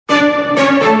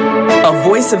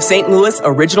Voice of St. Louis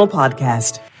original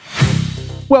podcast.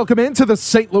 Welcome into the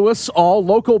St. Louis All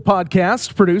Local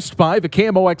podcast, produced by the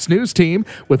KMOX News team,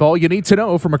 with all you need to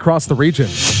know from across the region.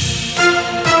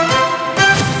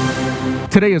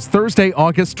 Today is Thursday,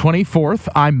 August 24th.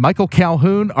 I'm Michael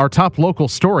Calhoun. Our top local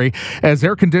story: as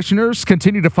air conditioners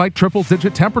continue to fight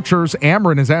triple-digit temperatures,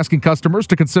 Ameren is asking customers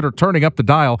to consider turning up the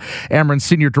dial. Ameren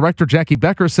Senior Director Jackie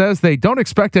Becker says they don't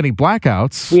expect any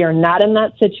blackouts. We are not in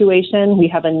that situation. We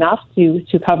have enough to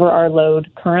cover our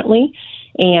load currently,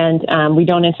 and we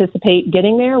don't anticipate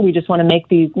getting there. We just want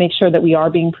to make sure that we are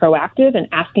being proactive and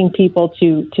asking people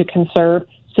to conserve,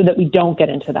 so that we don't get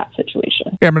into that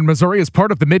situation. Ameren, Missouri is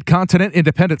part of the Mid-Continent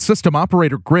Independent System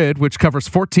Operator Grid, which covers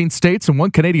 14 states and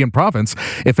one Canadian province.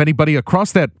 If anybody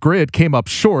across that grid came up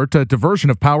short, a diversion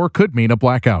of power could mean a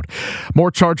blackout.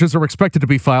 More charges are expected to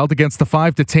be filed against the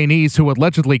 5 detainees who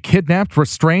allegedly kidnapped,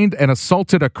 restrained, and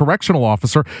assaulted a correctional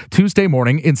officer Tuesday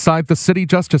morning inside the City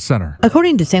Justice Center.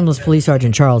 According to St. Louis Police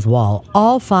Sergeant Charles Wall,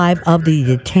 all 5 of the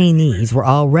detainees were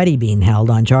already being held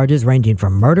on charges ranging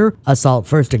from murder, assault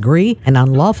first degree, and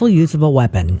unlawful use of a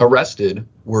weapon. Arrested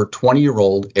were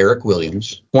 20-year-old Eric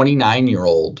Williams,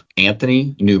 29-year-old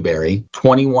Anthony Newberry,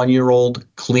 21-year-old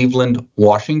Cleveland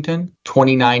Washington,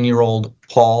 29-year-old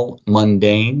Paul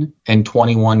Mundane, and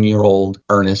 21-year-old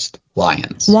Ernest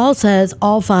Lyons. Wall says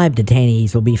all 5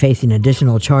 detainees will be facing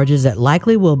additional charges that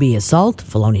likely will be assault,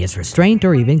 felonious restraint,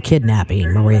 or even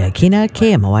kidnapping. Maria Aquina,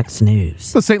 KMOX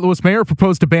News. The St. Louis mayor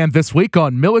proposed a ban this week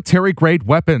on military-grade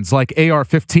weapons like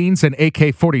AR-15s and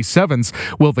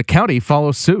AK-47s. Will the county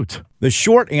follow suit? The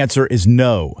short answer is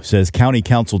no, says County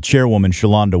Council Chairwoman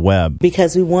Shalonda Webb.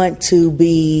 Because we want to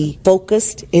be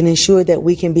focused and ensure that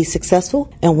we can be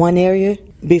successful in one area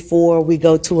before we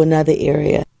go to another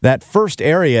area. That first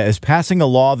area is passing a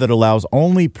law that allows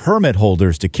only permit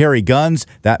holders to carry guns.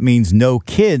 That means no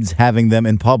kids having them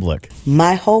in public.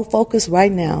 My whole focus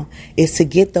right now is to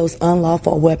get those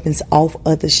unlawful weapons off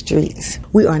of the streets.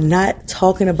 We are not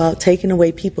talking about taking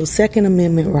away people's Second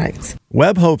Amendment rights.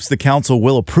 Webb hopes the council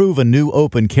will approve a new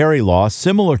open carry law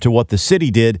similar to what the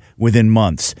city did within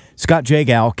months. Scott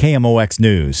Jagow, KMOX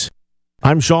News.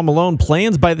 I'm Sean Malone.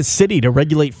 Plans by the city to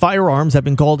regulate firearms have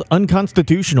been called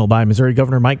unconstitutional by Missouri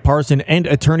Governor Mike Parson and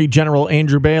Attorney General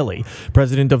Andrew Bailey.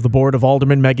 President of the Board of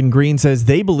Aldermen Megan Green says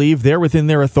they believe they're within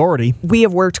their authority. We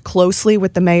have worked closely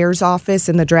with the mayor's office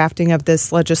in the drafting of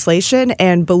this legislation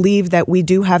and believe that we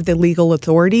do have the legal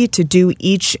authority to do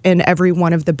each and every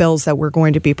one of the bills that we're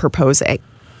going to be proposing.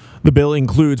 The bill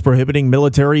includes prohibiting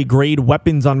military-grade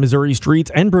weapons on Missouri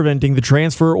streets and preventing the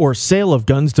transfer or sale of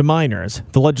guns to minors.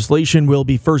 The legislation will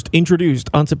be first introduced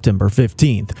on September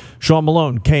 15th. Sean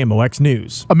Malone, KMOX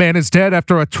News. A man is dead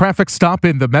after a traffic stop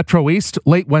in the Metro East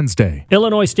late Wednesday.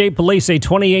 Illinois State Police say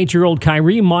 28-year-old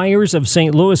Kyrie Myers of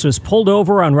St. Louis was pulled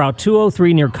over on Route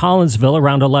 203 near Collinsville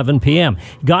around 11 p.m.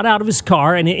 He got out of his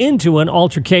car and into an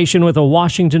altercation with a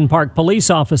Washington Park police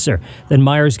officer. Then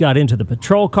Myers got into the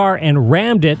patrol car and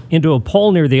rammed it into a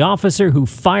pole near the officer, who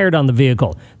fired on the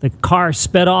vehicle. The car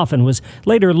sped off and was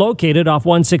later located off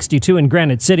 162 in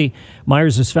Granite City.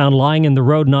 Myers was found lying in the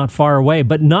road not far away,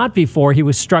 but not before he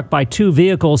was struck by 2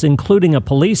 vehicles, including a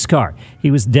police car.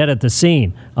 He was dead at the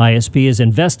scene. ISP is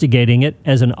investigating it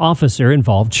as an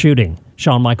officer-involved shooting.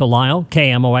 Sean Michael Lyle,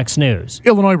 KMOX News.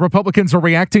 Illinois Republicans are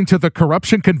reacting to the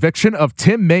corruption conviction of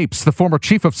Tim Mapes, the former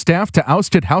chief of staff to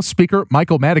ousted House Speaker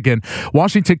Michael Madigan.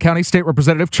 Washington County State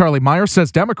Representative Charlie Meyer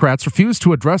says Democrats refuse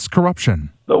to address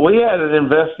corruption. But we had an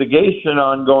investigation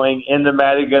ongoing into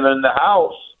Madigan in the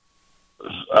House.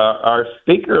 Our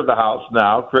Speaker of the House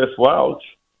now, Chris Welch,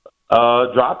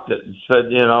 dropped it and said,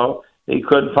 he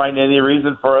couldn't find any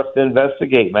reason for us to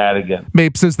investigate Madigan.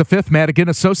 Mapes is the 5th Madigan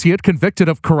associate convicted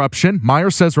of corruption.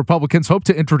 Meyer says Republicans hope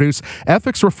to introduce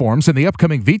ethics reforms in the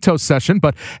upcoming veto session,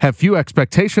 but have few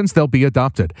expectations they'll be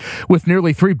adopted. With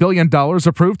nearly $3 billion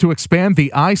approved to expand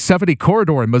the I-70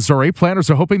 corridor in Missouri, planners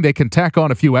are hoping they can tack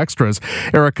on a few extras.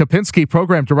 Eric Kopinski,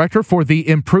 program director for the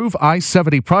Improve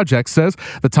I-70 project, says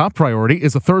the top priority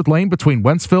is a 3rd lane between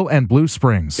Wentzville and Blue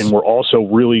Springs. And we're also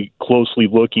really closely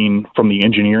looking from the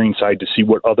engineering side to see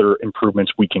what other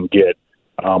improvements we can get.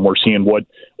 We're seeing what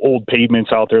old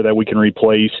pavements out there that we can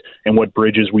replace and what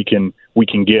bridges we can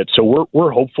get. So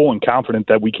we're hopeful and confident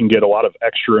that we can get a lot of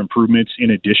extra improvements in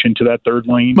addition to that 3rd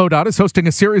lane. MoDOT is hosting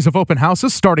a series of open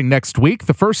houses starting next week.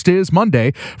 The first is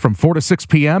Monday from 4 to 6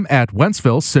 p.m. at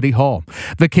Wentzville City Hall.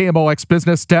 The KMOX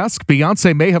Business Desk: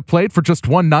 Beyoncé may have played for just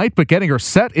one night, but getting her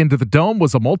set into the Dome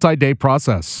was a multi-day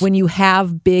process. When you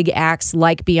have big acts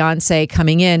like Beyoncé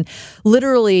coming in,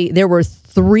 literally there were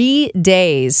 3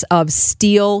 days of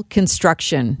steel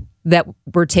construction that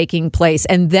were taking place.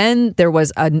 And then there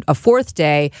was a fourth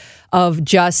day of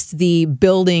just the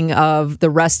building of the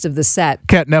rest of the set.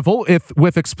 Kat Neville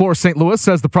with Explore St. Louis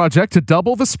says the project to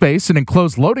double the space and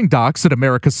enclosed loading docks at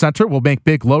America Center will make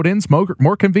big load-ins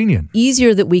more convenient.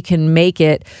 Easier that we can make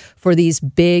it for these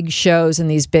big shows and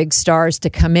these big stars to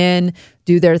come in,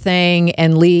 do their thing,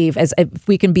 and leave. As if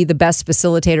we can be the best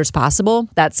facilitators possible,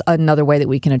 that's another way that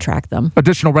we can attract them.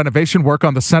 Additional renovation work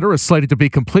on the center is slated to be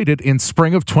completed in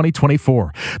spring of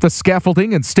 2024. The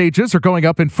scaffolding and stages are going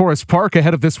up in Forest Park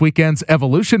ahead of this weekend's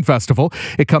Evolution Festival.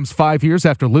 It comes 5 years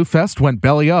after Lou Fest went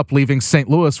belly up, leaving St.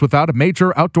 Louis without a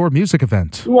major outdoor music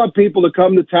event. We want people to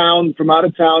come to town, from out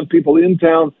of town, people in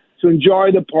town, to enjoy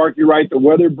the park. You're right, the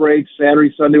weather breaks.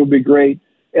 Saturday, Sunday will be great.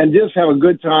 And just have a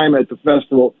good time at the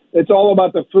festival. It's all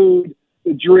about the food,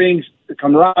 the drinks, the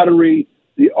camaraderie,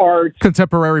 the art.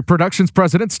 Contemporary Productions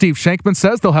president Steve Shankman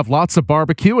says they'll have lots of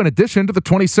barbecue in addition to the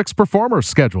 26 performers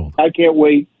scheduled. I can't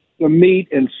wait to meet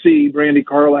and see Brandy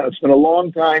Carlisle. It's been a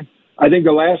long time. I think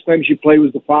the last time she played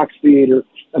was the Fox Theater,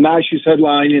 and now she's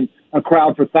headlining a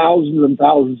crowd for thousands and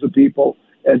thousands of people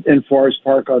in Forest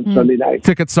Park on Sunday night.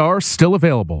 Tickets are still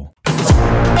available.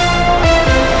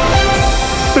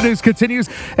 The news continues,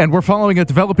 and we're following a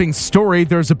developing story.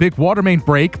 There's a big water main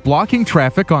break blocking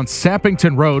traffic on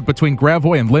Sappington Road between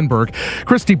Gravois and Lindbergh.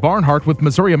 Christy Barnhart with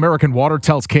Missouri American Water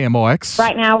tells KMOX.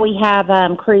 Right now we have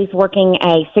crews working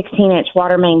a 16-inch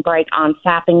water main break on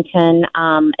Sappington.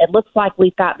 It looks like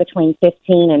we've got between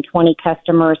 15 and 20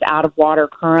 customers out of water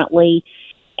currently,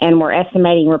 and we're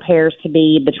estimating repairs to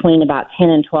be between about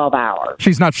 10 and 12 hours.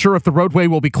 She's not sure if the roadway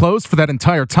will be closed for that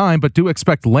entire time, but do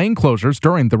expect lane closures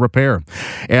during the repair.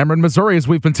 Ameren, Missouri, as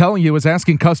we've been telling you, is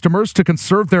asking customers to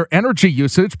conserve their energy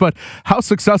usage, but how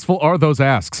successful are those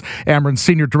asks? Ameren's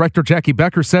Senior Director Jackie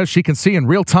Becker says she can see in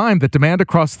real time that demand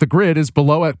across the grid is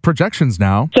below at projections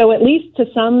now. So at least to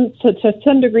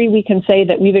some degree, we can say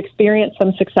that we've experienced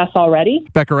some success already.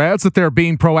 Becker adds that they're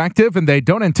being proactive and they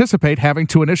don't anticipate having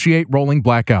to initiate rolling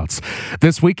blackouts.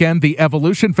 This weekend, the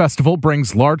Evolution Festival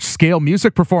brings large-scale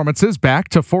music performances back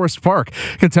to Forest Park.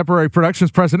 Contemporary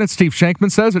Productions president Steve Shankman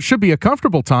says it should be a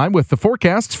comfortable time with the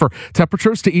forecasts for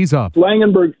temperatures to ease up.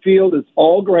 Langenberg Field is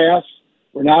all grass.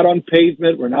 We're not on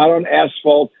pavement. We're not on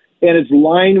asphalt. And it's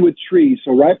lined with trees.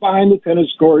 So right behind the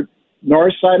tennis court,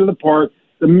 north side of the park,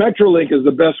 the Metrolink is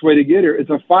the best way to get here.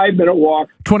 It's a 5-minute walk.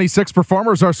 26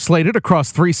 performers are slated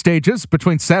across 3 stages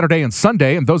between Saturday and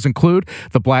Sunday, and those include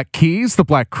the Black Keys, the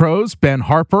Black Crows, Ben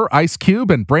Harper, Ice Cube,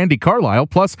 and Brandy Carlisle,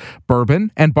 plus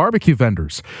bourbon and barbecue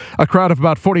vendors. A crowd of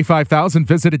about 45,000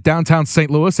 visited downtown St.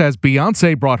 Louis as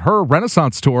Beyoncé brought her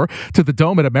Renaissance tour to the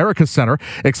Dome at America Center.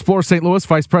 Explore St. Louis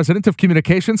Vice President of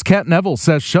Communications Kat Neville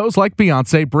says shows like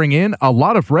Beyoncé bring in a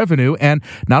lot of revenue, and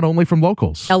not only from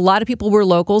locals. A lot of people were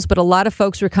locals, but a lot of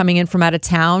folks were coming in from out of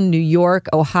town, New York,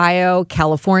 Ohio,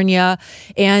 California,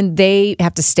 and they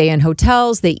have to stay in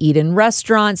hotels, they eat in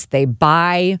restaurants, they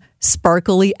buy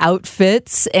sparkly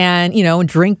outfits and,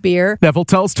 drink beer. Neville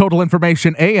tells Total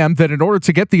Information AM that in order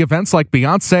to get the events like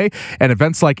Beyoncé and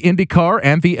events like IndyCar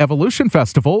and the Evolution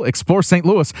Festival, Explore St.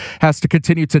 Louis has to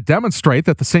continue to demonstrate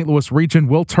that the St. Louis region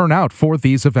will turn out for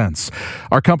these events.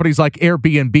 Are companies like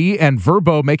Airbnb and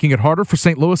Vrbo making it harder for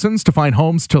St. Louisans to find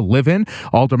homes to live in?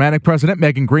 Aldermanic President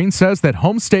Megan Green says that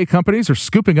homestay companies are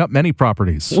scooping up many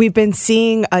properties. We've been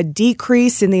seeing a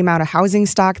decrease in the amount of housing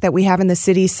stock that we have in the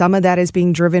city. Some of that is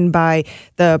being driven by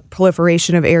the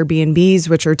proliferation of Airbnbs,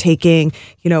 which are taking,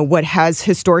 what has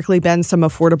historically been some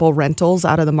affordable rentals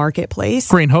out of the marketplace.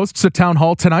 Green hosts a town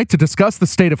hall tonight to discuss the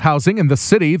state of housing in the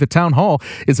city. The town hall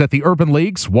is at the Urban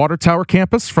League's Water Tower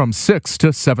campus from 6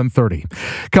 to 7:30.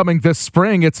 Coming this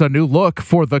spring, it's a new look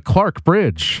for the Clark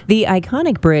Bridge. The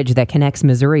iconic bridge that connects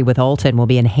Missouri with Alton will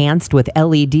be enhanced with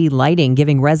LED lighting,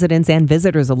 giving residents and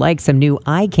visitors alike some new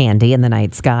eye candy in the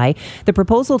night sky. The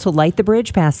proposal to light the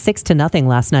bridge passed 6-0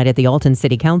 last night at the Alton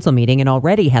City Council meeting and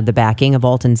already had the backing of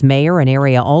Alton's mayor and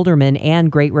area alderman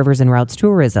and Great Rivers and Routes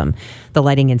Tourism. The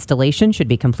lighting installation should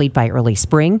be complete by early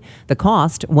spring. The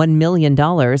cost, $1 million,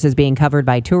 is being covered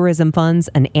by tourism funds,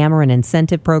 an Ameren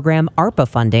incentive program, ARPA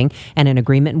funding, and an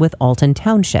agreement with Alton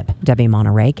Township. Debbie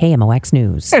Monterey, KMOX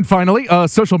News. And finally, a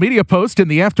social media post in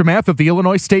the aftermath of the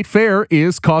Illinois State Fair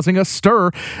is causing a stir.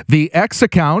 The X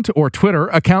account, or Twitter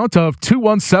account, of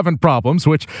 217 Problems,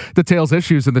 which details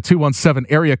issues in the 217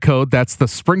 area code, that's the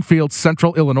Springfield,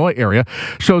 Central Illinois area,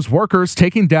 shows workers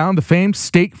taking down the famed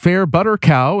State Fair butter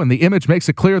cow, and the image makes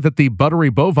it clear that the buttery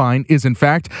bovine is in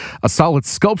fact a solid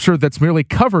sculpture that's merely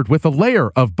covered with a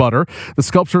layer of butter. The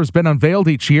sculpture has been unveiled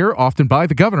each year, often by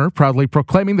the governor, proudly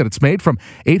proclaiming that it's made from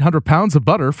 800 pounds of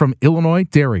butter from Illinois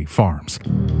dairy farms.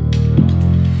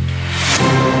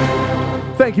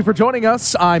 Thanks. Thank you for joining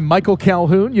us. I'm Michael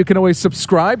Calhoun. You can always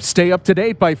subscribe, stay up to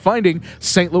date by finding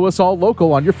St. Louis All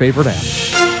Local on your favorite app.